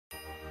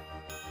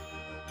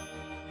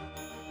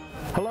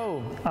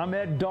Hello, I'm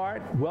Ed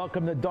Dart.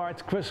 Welcome to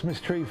Dart's Christmas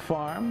Tree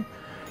Farm.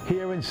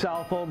 Here in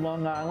Southold,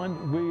 Long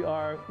Island, we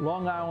are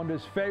Long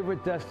Islanders'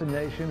 favorite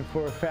destination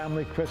for a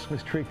family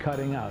Christmas tree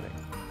cutting outing.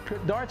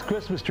 Dart's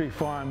Christmas Tree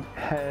Farm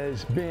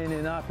has been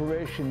in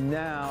operation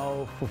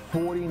now for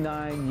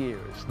 49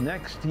 years.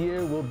 Next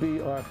year will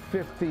be our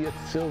 50th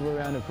silver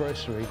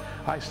anniversary.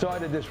 I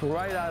started this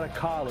right out of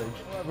college.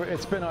 However,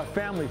 it's been our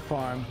family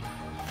farm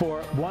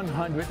for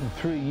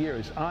 103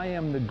 years. I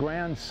am the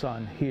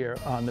grandson here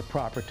on the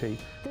property.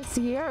 This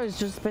year has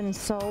just been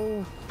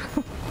so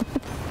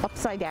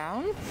upside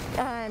down,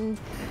 and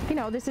you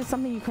know, this is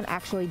something you can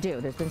actually do.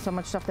 There's been so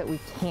much stuff that we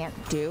can't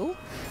do,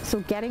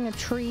 so getting a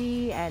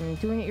tree and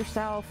doing it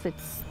yourself,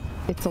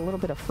 it's a little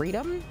bit of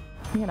freedom,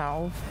 you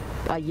know,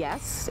 a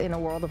yes in a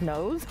world of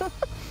no's.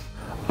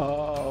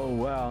 Oh,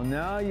 well,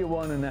 now you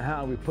want to know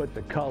how we put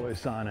the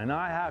colors on, and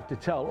I have to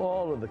tell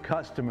all of the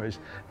customers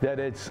that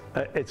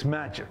it's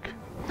magic,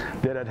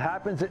 that it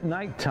happens at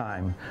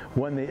nighttime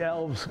when the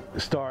elves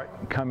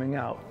start coming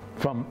out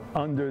from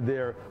under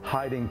their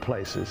hiding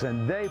places,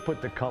 and they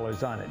put the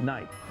colors on at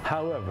night.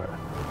 However,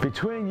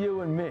 between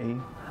you and me,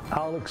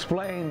 I'll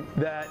explain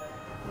that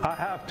I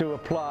have to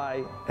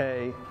apply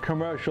a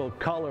commercial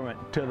colorant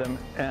to them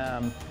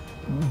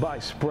by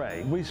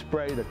spray. We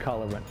spray the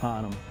colorant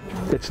on them.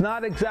 It's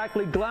not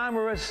exactly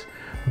glamorous,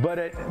 but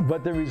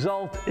the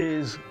result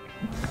is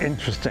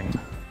interesting.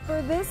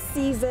 For this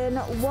season,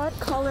 what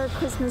color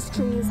Christmas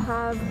trees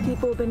have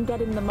people been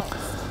getting the most?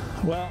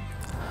 Well,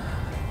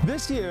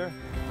 this year,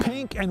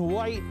 pink and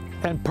white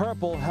and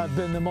purple have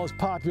been the most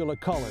popular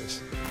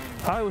colors.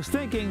 I was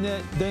thinking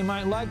that they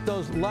might like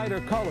those lighter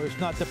colors.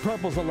 Not the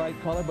purple's a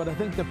light color, but I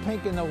think the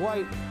pink and the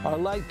white are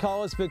light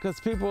colors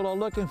because people are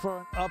looking for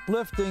an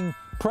uplifting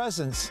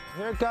presence.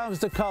 Here comes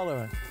the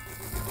coloring.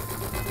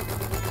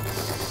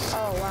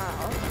 Oh,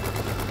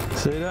 wow.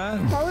 See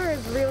that? Color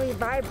is really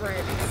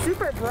vibrant,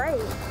 super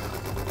bright.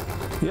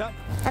 Yep.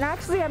 And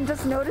actually, I'm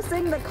just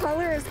noticing the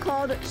color is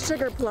called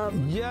sugar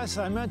plum. Yes,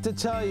 I meant to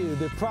tell you,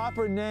 the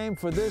proper name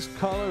for this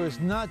color is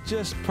not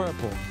just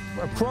purple.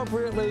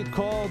 Appropriately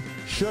called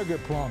sugar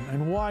plum,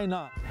 and why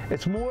not?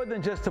 It's more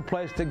than just a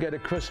place to get a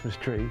Christmas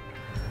tree.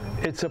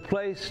 It's a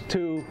place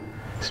to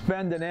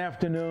spend an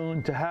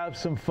afternoon, to have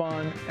some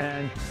fun,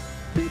 and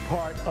be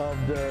part of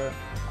the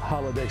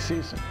holiday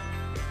season.